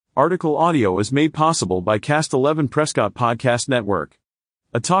Article audio is made possible by Cast 11 Prescott Podcast Network,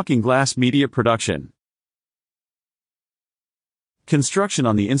 a Talking Glass media production. Construction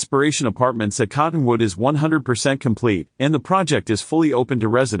on the Inspiration Apartments at Cottonwood is 100% complete, and the project is fully open to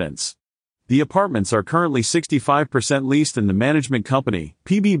residents. The apartments are currently 65% leased, and the management company,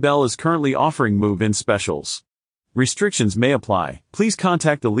 PB Bell, is currently offering move-in specials. Restrictions may apply. Please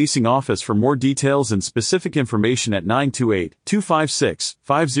contact the leasing office for more details and specific information at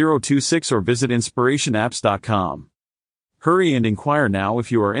 928-256-5026 or visit inspirationapps.com. Hurry and inquire now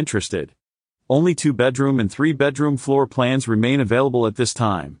if you are interested. Only 2-bedroom and 3-bedroom floor plans remain available at this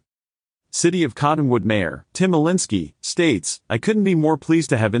time. City of Cottonwood Mayor Tim Alinsky states, "I couldn't be more pleased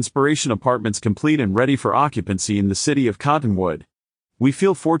to have Inspiration Apartments complete and ready for occupancy in the city of Cottonwood. We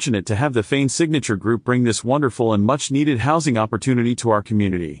feel fortunate to have the Fain Signature Group bring this wonderful and much-needed housing opportunity to our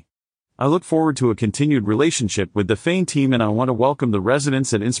community. I look forward to a continued relationship with the Fain team, and I want to welcome the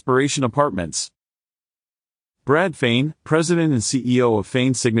residents at Inspiration Apartments." Brad Fain, President and CEO of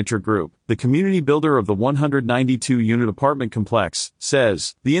Fain Signature Group, the community builder of the 192-unit apartment complex,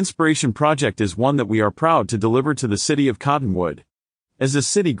 says, "The Inspiration Project is one that we are proud to deliver to the city of Cottonwood. As a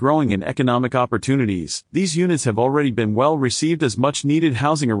city growing in economic opportunities, these units have already been well received as much-needed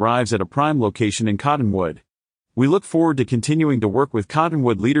housing arrives at a prime location in Cottonwood. We look forward to continuing to work with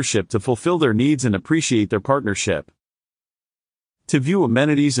Cottonwood leadership to fulfill their needs and appreciate their partnership." To view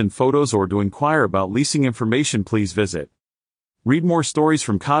amenities and photos or to inquire about leasing information, please visit. Read more stories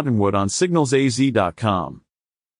from Cottonwood on signalsaz.com.